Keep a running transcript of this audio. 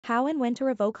How and when to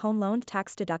revoke home loan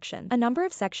tax deduction. A number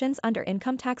of sections under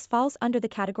income tax falls under the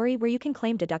category where you can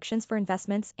claim deductions for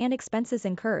investments and expenses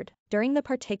incurred during the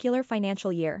particular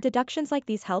financial year. Deductions like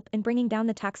these help in bringing down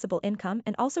the taxable income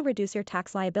and also reduce your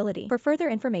tax liability. For further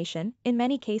information, in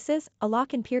many cases, a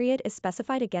lock-in period is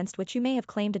specified against which you may have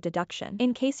claimed a deduction.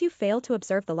 In case you fail to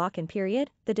observe the lock-in period,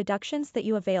 the deductions that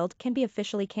you availed can be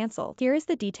officially cancelled. Here is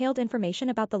the detailed information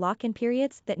about the lock-in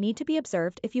periods that need to be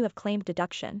observed if you have claimed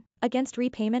deduction against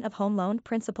repayment of home loan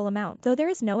principal amount. Though there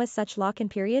is no as such lock-in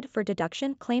period for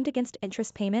deduction claimed against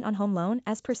interest payment on home loan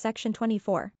as per Section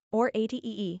 24, or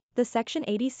ATEE, the Section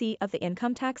 80C of the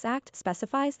Income Tax Act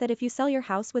specifies that if you sell your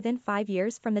house within 5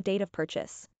 years from the date of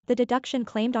purchase, the deduction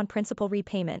claimed on principal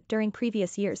repayment during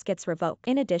previous years gets revoked.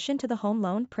 In addition to the home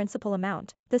loan principal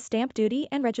amount, the stamp duty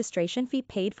and registration fee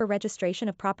paid for registration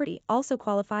of property also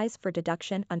qualifies for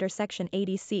deduction under Section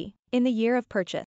 80C in the year of purchase.